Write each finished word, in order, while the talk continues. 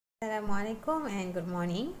Assalamualaikum and good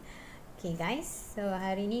morning. Okay guys, so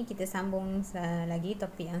hari ni kita sambung lagi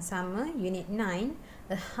topik yang sama, Unit 9,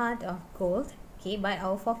 A Heart of Gold. Okay, but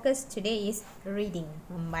our focus today is reading,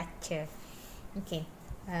 membaca. Okay,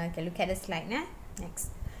 look at the slide nah.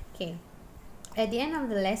 Next. Okay, at the end of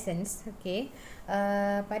the lessons, okay,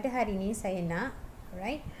 pada hari ni saya nak,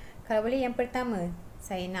 right, kalau boleh yang pertama,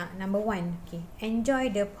 saya nak number 1, okay,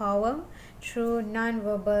 enjoy the poem through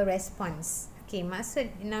non-verbal response. Okay, maksud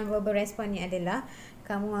non-verbal response ni adalah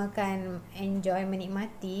kamu akan enjoy,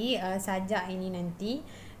 menikmati sajak ini nanti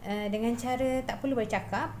dengan cara tak perlu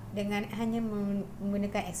bercakap, dengan hanya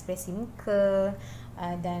menggunakan ekspresi muka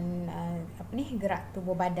dan gerak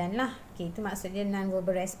tubuh badan lah. Okay, itu maksudnya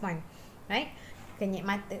non-verbal response, right? Kenyit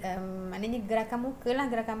mata, maknanya gerakan muka lah,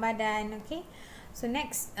 gerakan badan. Okay, so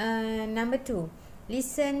next, number 2,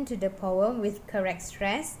 listen to the poem with correct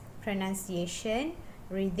stress, pronunciation,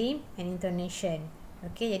 rhythm and intonation.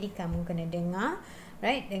 Okay, jadi kamu kena dengar,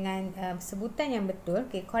 right, dengan sebutan yang betul.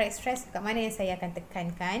 Okay, correct stress kat mana yang saya akan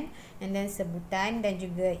tekankan, and then sebutan dan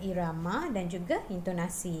juga irama dan juga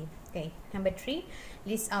intonasi. Okay, number 3,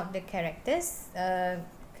 list out the characters.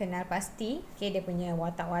 Kenal pasti, okay, dia punya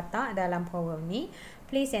watak-watak dalam poem ni,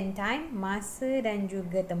 place and time, masa dan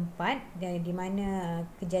juga tempat di mana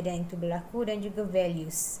kejadian itu berlaku, dan juga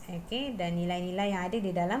values, okay, dan nilai-nilai yang ada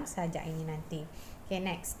di dalam sajak ini nanti. Okay,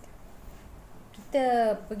 next.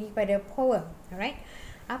 Kita pergi kepada poem. Alright.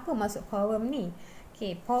 Apa maksud poem ni?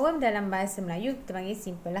 Okay, poem dalam bahasa Melayu kita panggil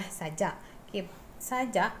simple lah, sajak. Okay,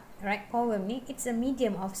 sajak, right, poem ni, it's a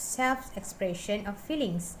medium of self-expression of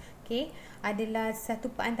feelings. Okay, adalah satu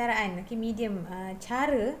perantaraan, okay, medium,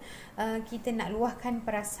 cara kita nak luahkan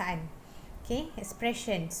perasaan. Okay,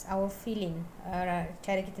 expressions, our feeling,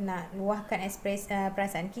 cara kita nak luahkan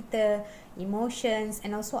perasaan kita, emotions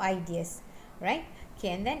and also ideas. Right?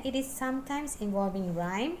 Okay, and then it is sometimes involving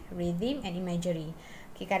rhyme, rhythm and imagery.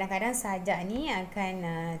 Okay, kadang-kadang sajak ni akan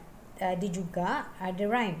dia juga ada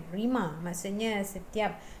rhyme, rima. Maksudnya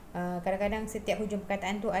kadang-kadang setiap hujung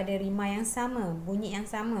perkataan tu ada rima yang sama, bunyi yang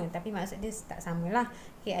sama, tapi maksud dia tak samalah.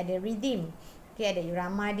 Okay, ada rhythm, okay, ada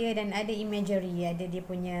irama dia, dan ada imagery, ada dia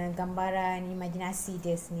punya gambaran, imajinasi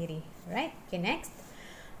dia sendiri. Right? Okay, next.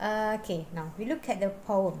 Okay, now we look at the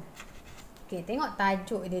poem. Okay, tengok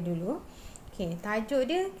tajuk dia dulu. Okay,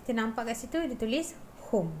 tajuk dia kita nampak kat situ dia tulis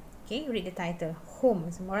home. Okay, read the title.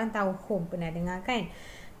 Home. Semua orang tahu home, pernah dengar kan?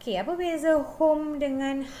 Okay, apa beza home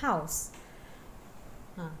dengan house?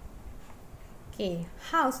 Okay,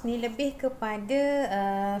 house ni lebih kepada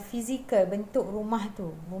fizikal, bentuk rumah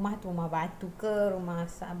tu. Rumah batu ke, rumah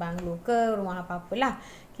banglo ke, rumah apa-apalah.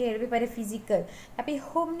 Okay, lebih pada fizikal. Tapi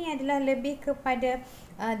home ni adalah lebih kepada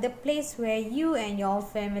the place where you and your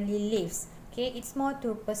family lives. Okay, it's more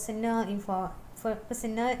to personal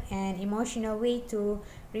and emotional way to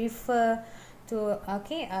refer to,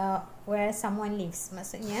 okay, where someone lives.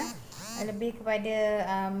 Maksudnya lebih kepada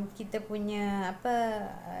kita punya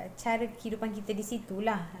cara kehidupan kita di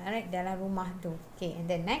situlah, alright, dalam rumah tu. Okay,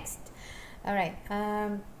 and then next, alright,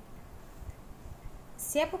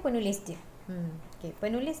 siapa penulis dia? Okay,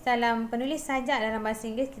 penulis sajak dalam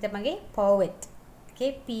bahasa Inggeris kita panggil poet.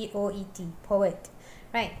 Okay, P-O-E-T, poet.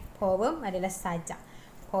 Right, poem adalah sajak,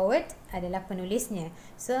 poet adalah penulisnya.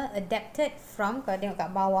 So adapted from, kalau tengok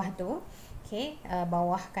kat bawah tu, okay,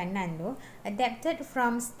 bawah kanan tu, adapted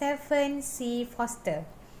from Stephen C. Foster.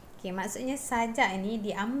 Okay, maksudnya sajak ini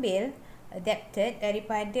diambil, adapted,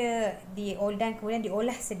 daripada dan kemudian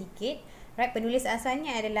diolah sedikit. Right, penulis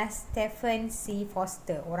asalnya adalah Stephen C.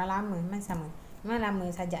 Foster. Orang lama, memang sama. Memang lama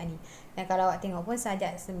sajak ni. Dan kalau awak tengok pun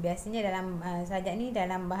sajak biasanya dalam sajak ni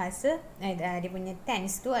dalam bahasa dia punya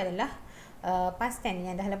tense tu adalah past tense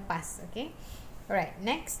yang dah lepas. Okay, alright,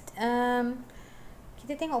 next,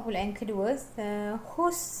 kita tengok pula yang kedua,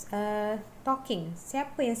 who's talking,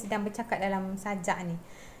 siapa yang sedang bercakap dalam sajak ni.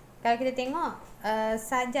 Kalau kita tengok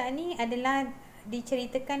sajak ni adalah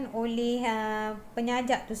diceritakan oleh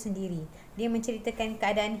penyajak tu sendiri. Dia menceritakan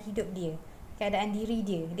keadaan hidup dia, keadaan diri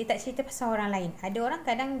dia. Dia tak cerita pasal orang lain. Ada orang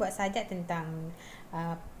kadang buat sajak tentang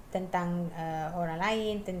orang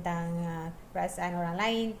lain, tentang perasaan orang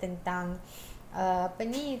lain, tentang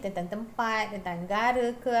tentang tempat, tentang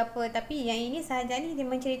negara ke apa. Tapi yang ini sajak ni dia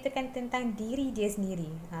menceritakan tentang diri dia sendiri,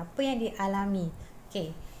 apa yang dia alami.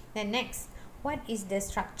 Okay, then next, what is the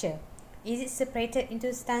structure? Is it separated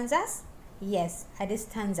into stanzas? Yes, ada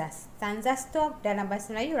stanzas. Stanzas tu dalam bahasa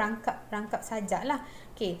Melayu rangkap sajak lah.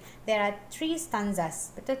 Okay, there are 3 stanzas.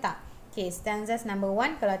 Betul tak? Okay, stanzas number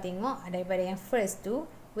 1 kalau tengok daripada yang first tu,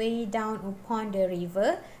 way down upon the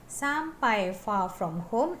river, sampai far from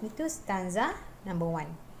home, itu stanza number 1.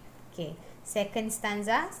 Okay, second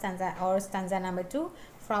stanza number 2,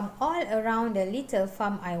 From all around the little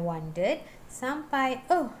farm I wandered, sampai,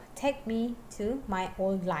 oh, take me to my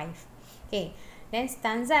old life. Okay, then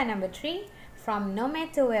stanza number 3. From no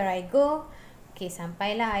matter where I go. Okay,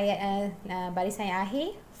 sampailah ayat barisan yang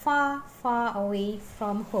akhir. Far, far away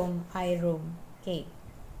from home I roam. Okay,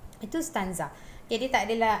 itu stanza. Jadi tak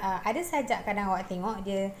adalah, ada sajak kadang awak tengok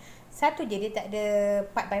dia satu je, dia tak ada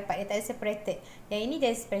part by part, dia tak ada separated. Yang ini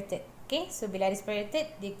dia separated. Okay, so bila ada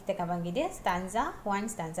separated, kita akan panggil dia stanza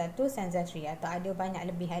 1, stanza 2, stanza 3. Atau ada banyak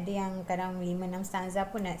lebih, ada yang kadang 5-6 stanza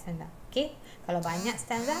pun ada stanza. Okay, kalau banyak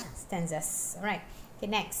stanza, stanzas. Alright, okay,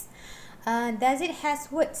 next. Does it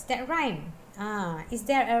has words that rhyme? Is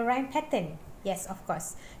there a rhyme pattern? Yes, of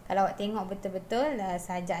course. Kalau awak tengok betul-betul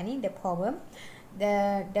sajak ni, the poem,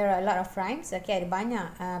 there are a lot of rhymes. Okay, ada banyak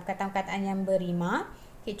perkataan-perkataan yang berima.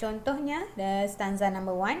 Okay, contohnya the stanza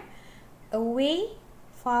number 1, away,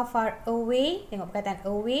 far, far away. Tengok perkataan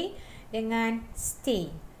away dengan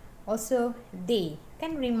stay. Also day.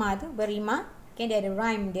 Kan rima tu, berima. Okay, dia ada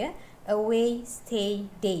rhyme dia. Away, stay,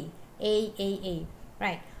 day. A.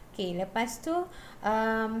 Right. Okay, lepas tu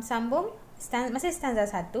sambung. Masa stanza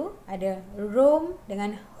 1 ada roam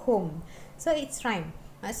dengan home. So it's rhyme.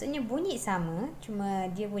 Maksudnya bunyi sama, cuma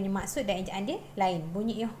dia punya maksud dan ejaan dia lain.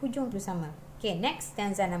 Bunyi yang hujung tu sama. Okay, next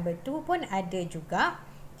stanza number 2 pun ada juga.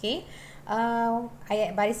 Okay,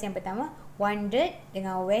 ayat baris yang pertama, wandered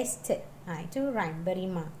dengan wasted. Itu rhyme,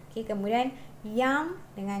 berima. Okay, kemudian young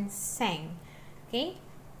dengan sang. Okay,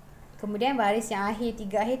 kemudian baris yang akhir,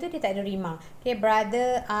 3 akhir tu dia tak ada rima. Okay,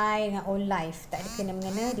 brother, I dengan old life. Tak ada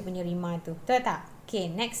kena-mengena dia punya rima tu. Betul tak? Okay,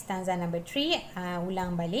 next stanza number 3,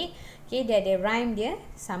 ulang balik. Okay, dia ada rhyme dia.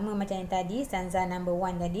 Sama macam yang tadi, stanza number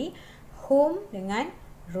 1 tadi. Home dengan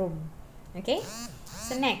room. Okay,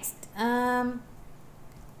 so next.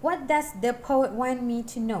 What does the poet want me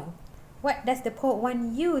to know? What does the poet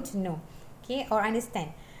want you to know? Okay, or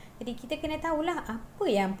understand. Jadi kita kena tahulah apa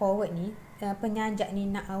yang poet ni, penyanjak ni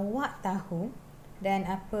nak awak tahu dan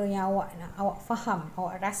apa yang awak faham,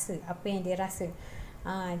 awak rasa, apa yang dia rasa.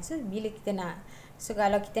 So bila kita nak, so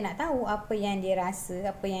kalau kita nak tahu apa yang dia rasa,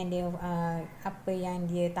 apa yang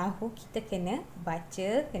dia tahu, kita kena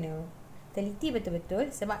baca, kena teliti betul-betul.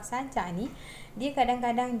 Sebab sajak ni dia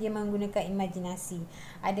kadang-kadang dia menggunakan imajinasi.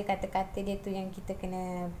 Ada kata-kata dia tu yang kita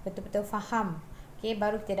kena betul-betul faham. Okay,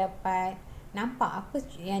 baru kita dapat nampak apa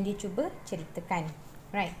yang dia cuba ceritakan.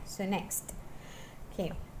 Right, so next.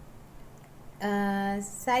 Okay,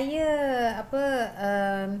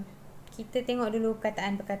 kita tengok dulu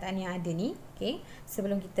perkataan-perkataan yang ada ni. Okay,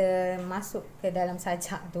 sebelum kita masuk ke dalam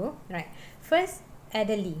sajak tu. Right, first,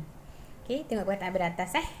 elderly. Okay, tengok perkataan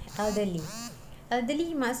beratas. Elderly.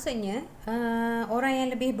 Elderly maksudnya orang yang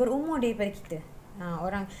lebih berumur daripada kita.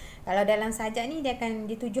 Orang, kalau dalam sajak ni dia akan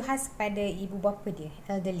dituju khas kepada ibu bapa dia.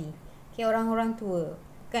 Elderly. Okay, orang-orang tua.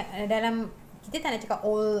 Dalam kita tak nak cakap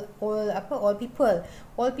old people.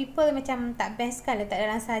 Old people macam tak best kan letak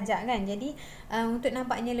dalam sajak kan. Jadi untuk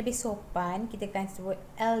nampaknya lebih sopan, kita akan sebut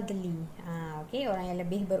elderly. Okay, orang yang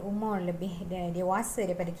lebih berumur, lebih dewasa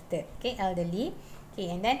daripada kita. Okay, elderly. Okay,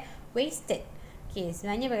 and then wasted. Okay,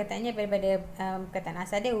 sebenarnya perkataannya daripada perkataan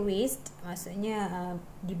asal dia waste, maksudnya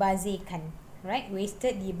dibazirkan. Right,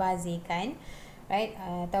 wasted, dibazirkan. Right,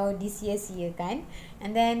 atau disia-siakan.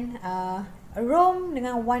 And then roam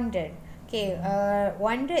dengan wander. Okay,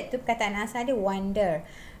 wandered tu perkataan asal dia wander.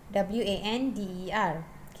 W-A-N-D-E-R.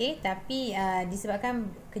 Okay, tapi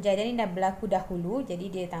disebabkan kejadian ni dah berlaku dahulu, jadi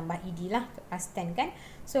dia tambah ed lah, past tense kan.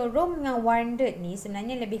 So roam dengan wandered ni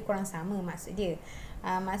sebenarnya lebih kurang sama maksud dia.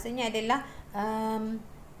 Maksudnya adalah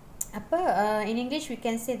in English we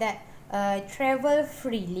can say that travel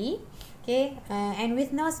freely, okay, and with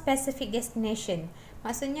no specific destination.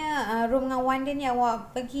 Maksudnya roam dengan wander ni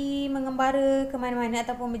awak pergi mengembara ke mana-mana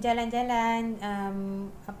ataupun berjalan-jalan,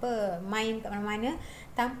 main kat mana-mana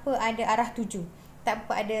tanpa ada arah tuju.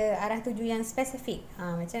 Tanpa ada arah tuju yang spesifik.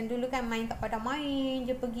 Macam dulu kan main kat padang, main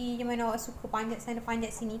je, pergi je mana awak suka, panjat sana panjat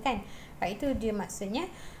sini kan. Right, itu dia maksudnya.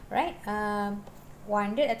 Right,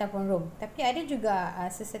 wandered ataupun roam. Tapi ada juga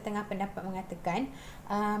sesetengah pendapat mengatakan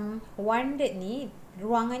wandered ni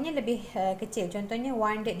ruangannya lebih kecil. Contohnya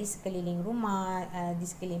wandered di sekeliling rumah, di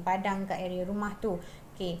sekeliling padang kat area rumah tu.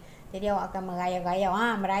 Okay, jadi awak akan merayau-rayau.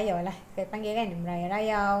 Merayau lah kita panggil kan,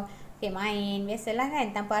 merayau-rayau. Okay, main biasalah kan,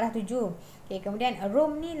 tanpa arah tuju. Okay, kemudian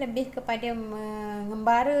roam ni lebih kepada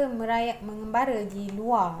mengembara di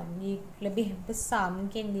luar, di lebih besar,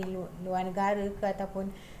 mungkin di luar negara ke ataupun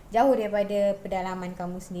jauh daripada pedalaman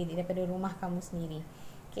kamu sendiri, daripada rumah kamu sendiri.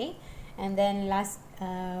 Okay, and then last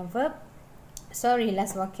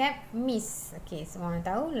last vocab, miss. Okay, semua orang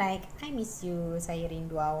tahu, like I miss you, saya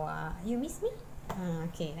rindu awak. You miss me?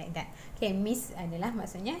 Okay, like that. Okay, miss adalah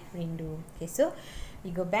maksudnya rindu. Okay, so we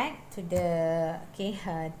go back to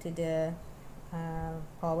the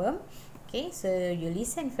poem. Okay, so you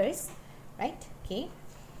listen first, right? Okay,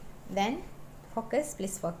 then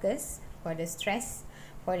please focus for the stress,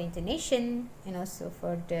 for the intonation, and also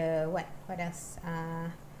for the what else?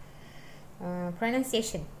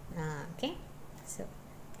 Pronunciation. Okay, so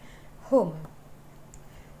home.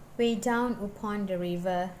 Way down upon the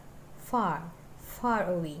river, far, far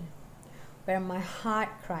away, where my heart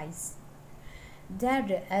cries. There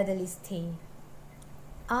the elderly stay,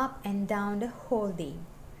 up and down the whole day.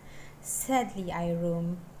 Sadly I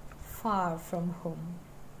roam, far from home.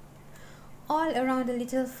 All around the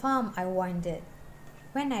little farm I wandered,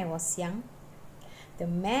 when I was young. The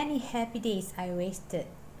many happy days I wasted,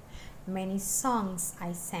 many songs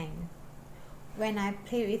I sang. When I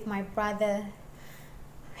played with my brother,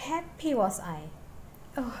 happy was I.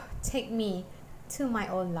 Oh, take me to my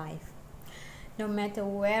old life. No matter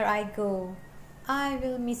where I go, I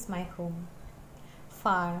will miss my home.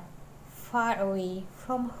 Far, far away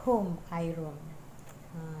from home I roam.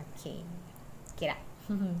 Okay, okay tak?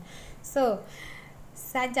 So,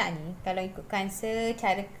 sajak ni kalau ikutkan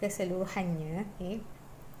secara keseluruhannya,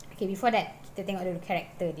 okay, before that kita tengok dulu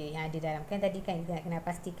karakter dia yang ada dalam. Kan tadi kan kita nak kena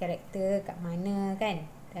pasti karakter kat mana kan,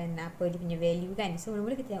 dan apa dia punya value kan. So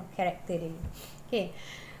mula-mula kita tengok karakter dia. Okay,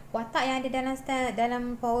 watak yang ada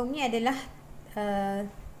dalam poem ni adalah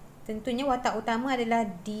tentunya watak utama adalah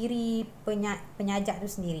diri penyajak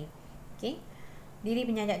tu sendiri. Okay, diri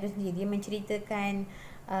penyajak tu sendiri. Dia menceritakan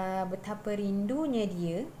betapa rindunya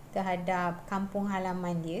dia terhadap kampung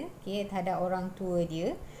halaman dia, okay, terhadap orang tua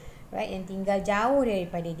dia, right, yang tinggal jauh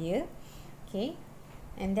daripada dia. Okay,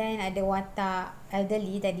 and then ada watak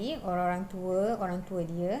elderly tadi, orang tua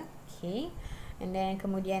dia. Okay, and then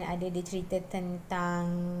kemudian ada dia cerita tentang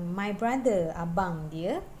my brother, abang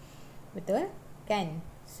dia. Betul kan?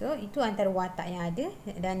 So itu antara watak yang ada.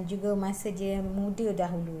 Dan juga masa dia muda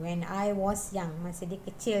dahulu, when I was young, masa dia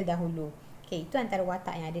kecil dahulu. Okay, itu antara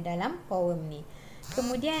watak yang ada dalam poem ni.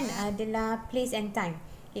 Kemudian adalah place and time.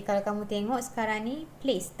 Okay, kalau kamu tengok sekarang ni,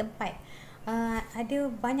 place, tempat,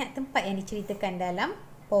 ada banyak tempat yang diceritakan dalam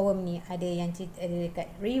poem ni. Ada yang cerita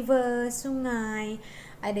dekat river, sungai,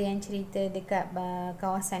 ada yang cerita dekat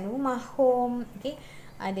kawasan rumah, home. Okay,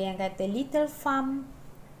 ada yang kata little farm.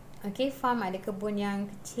 Okay, farm ada kebun yang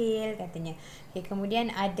kecil katanya. Okay,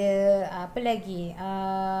 kemudian ada apa lagi?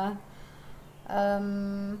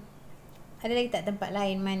 Ada lagi tak tempat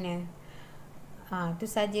lain mana? Tu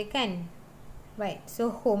saja kan. Right, so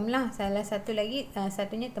home lah. Salah satu lagi,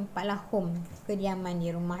 satunya tempat lah, home, kediaman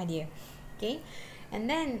dia, rumah dia. Okay, and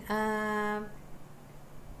then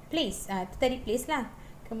place, tu tadi place lah.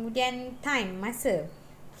 Kemudian time, masa.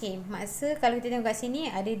 Okay, masa kalau kita tengok kat sini,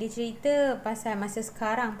 ada dia cerita pasal masa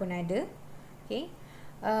sekarang pun ada. Okay,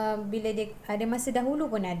 bila dia ada masa dahulu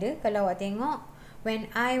pun ada. Kalau awak tengok, when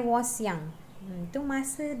I was young, tu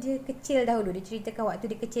masa dia kecil dahulu. Dia ceritakan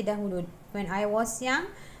waktu dia kecil dahulu. When I was young,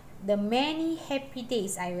 the many happy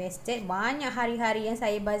days I wasted. Banyak hari-hari yang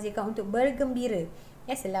saya bazirkan untuk bergembira.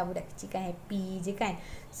 Biasalah budak kecil kan happy je kan.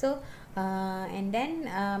 So and then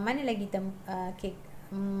mana lagi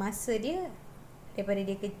masa dia daripada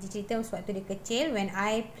dia cerita waktu dia kecil. When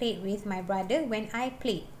I played with my brother. When I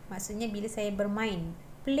played, maksudnya bila saya bermain.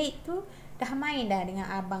 Played tu dah main dah dengan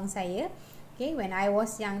abang saya. Okay, when I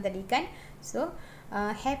was young tadi kan. So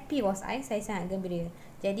happy was I, saya sangat gembira.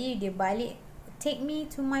 Jadi dia balik, take me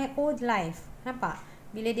to my old life. Nampak?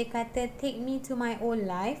 Bila dia kata take me to my old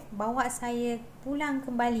life, bawa saya pulang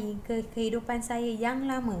kembali ke kehidupan saya yang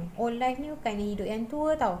lama. Old life ni bukan hidup yang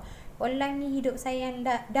tua tau. Old life ni hidup saya yang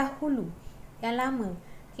dahulu, yang lama.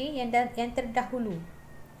 Okay, yang terdahulu.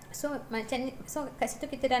 So kat situ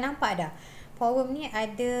kita dah nampak dah. Poem ni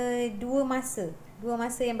ada dua masa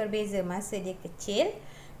yang berbeza. Masa dia kecil,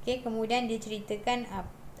 okay, kemudian dia ceritakan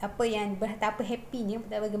betapa happynya,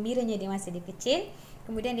 betapa gembiranya dia masa dia kecil.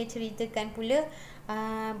 Kemudian dia ceritakan pula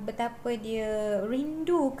betapa dia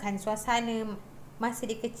rindukan suasana masa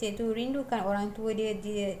dia kecil tu, rindukan orang tua dia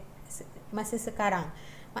masa sekarang.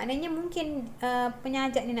 Maknanya mungkin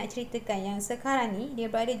penyajak ni nak ceritakan yang sekarang ni dia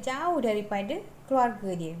berada jauh daripada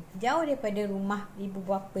keluarga dia, jauh daripada rumah ibu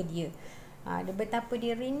bapa dia. Betapa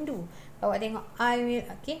dia rindu. Awak tengok,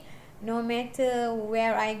 no matter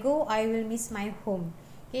where I go, I will miss my home.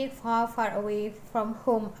 Okay, far far away from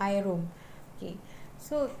home I roam. Okay,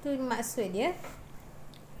 so tu maksud dia.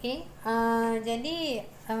 Okay, jadi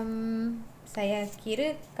saya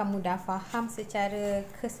kira kamu dah faham secara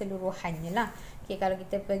keseluruhannya lah. Okay, kalau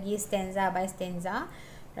kita pergi stanza by stanza,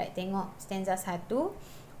 right, tengok stanza 1.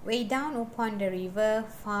 way down upon the river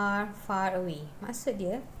far far away. Maksud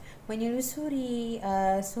dia menyusuri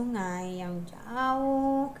sungai yang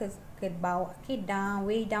jauh ke bawah, okay, down,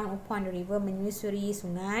 way down upon the river, menyusuri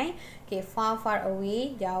sungai, okay, far far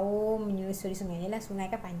away, jauh menyusuri sungai. Yalah, sungai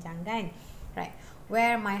kan panjang kan, right?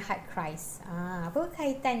 Where my heart cries. Apa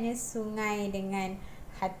kaitannya sungai dengan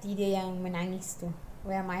hati dia yang menangis tu?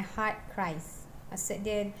 Where my heart cries, maksud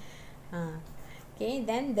dia okay,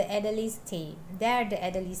 then the elderly stay. There the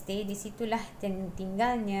elderly stay. Di situlah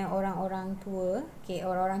tinggalnya orang-orang tua. Okay,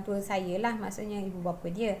 orang-orang tua saya lah, maksudnya ibu bapa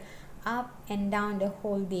dia. Up and down the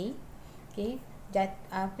whole day. Okay,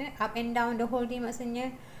 up and down the whole day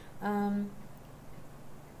maksudnya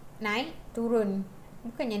naik turun.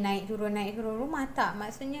 Bukannya naik turun rumah, tak.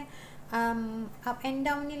 Maksudnya up and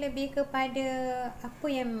down ni lebih kepada apa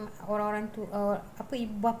yang orang-orang tu apa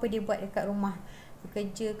ibu bapa dia buat dekat rumah,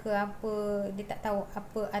 bekerja ke apa, dia tak tahu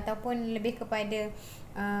apa, ataupun lebih kepada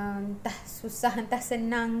entah susah entah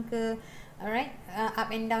senang ke. Alright, up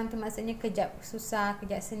and down tu maksudnya kejap susah,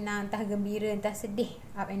 kejap senang, entah gembira, entah sedih.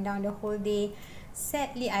 Up and down the whole day.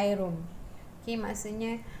 Sadly I roam. Okay,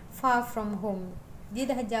 maksudnya far from home. Dia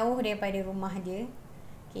dah jauh daripada rumah dia.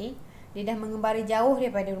 Okay, dia dah mengembara jauh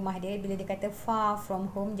daripada rumah dia. Bila dia kata far from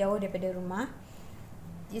home, jauh daripada rumah,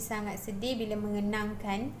 dia sangat sedih bila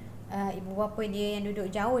mengenangkan ibu bapa dia yang duduk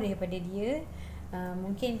jauh daripada dia.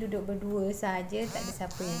 Mungkin duduk berdua saja, tak ada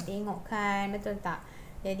siapa yang tengok kan, betul tak?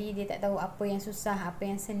 Jadi dia tak tahu apa yang susah, apa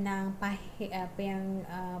yang senang, pahit, apa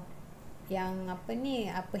yang apa ni,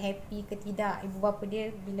 apa happy ke tidak ibu bapa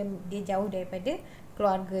dia bila dia jauh daripada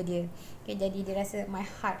keluarga dia. Okay, jadi dia rasa my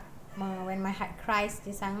heart, when my heart cries,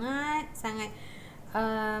 dia sangat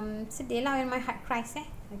sedih lah when my heart cries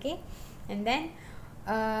okay. And then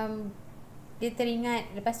dia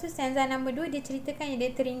teringat, lepas tu stanza nombor 2 dia ceritakan yang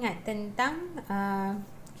dia teringat tentang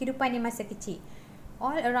kehidupan dia masa kecil.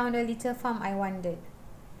 All around the little farm I wandered.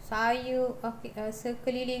 Saya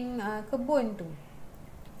sekeliling kebun tu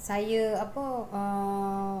saya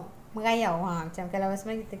merayau, macam kalau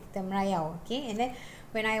sebenarnya kita merayau, okay. And then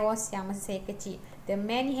when I was young, masa saya kecil, the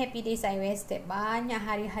many happy days I wasted, banyak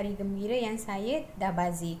hari-hari gembira yang saya dah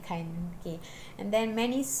bazirkan, okay. And then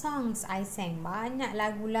many songs I sang, banyak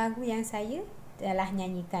lagu-lagu yang saya telah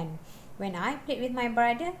nyanyikan. When I played with my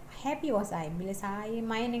brother, happy was I. Bila saya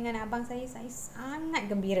main dengan abang saya sangat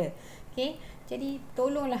gembira, okay. Jadi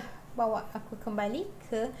tolonglah bawa aku kembali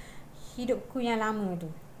ke hidupku yang lama tu.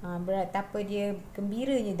 Betapa dia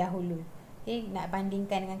gembiranya dahulu. Okay, nak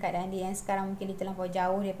bandingkan dengan keadaan dia yang sekarang, mungkin dia terlampau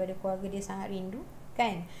jauh daripada keluarga dia, sangat rindu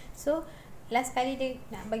kan. So last kali dia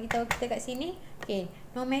nak bagi tahu kita kat sini, okay,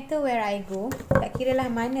 no matter where I go, tak kiralah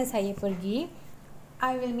mana saya pergi,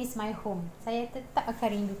 I will miss my home. Saya tetap akan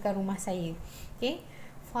rindukan rumah saya. Okay,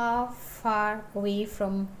 far far away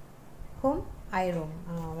from home I roam.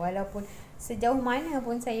 Walaupun sejauh mana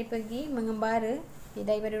pun saya pergi mengembara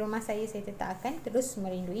daripada rumah saya tetap akan terus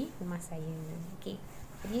merindui rumah saya. Okay,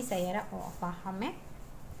 jadi saya harap awak faham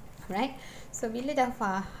Alright, so bila dah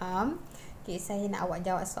faham, okay, saya nak awak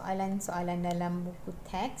jawab soalan-soalan dalam buku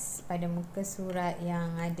teks pada muka surat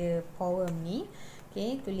yang ada poem ni.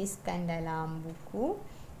 Okay, tuliskan dalam buku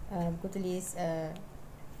tulis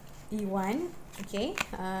E1. Okay,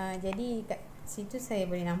 jadi kat situ saya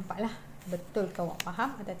boleh nampak lah betul ke awak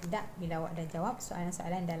faham atau tidak bila awak dah jawab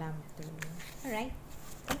soalan-soalan dalam tu. Alright,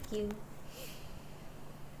 thank you.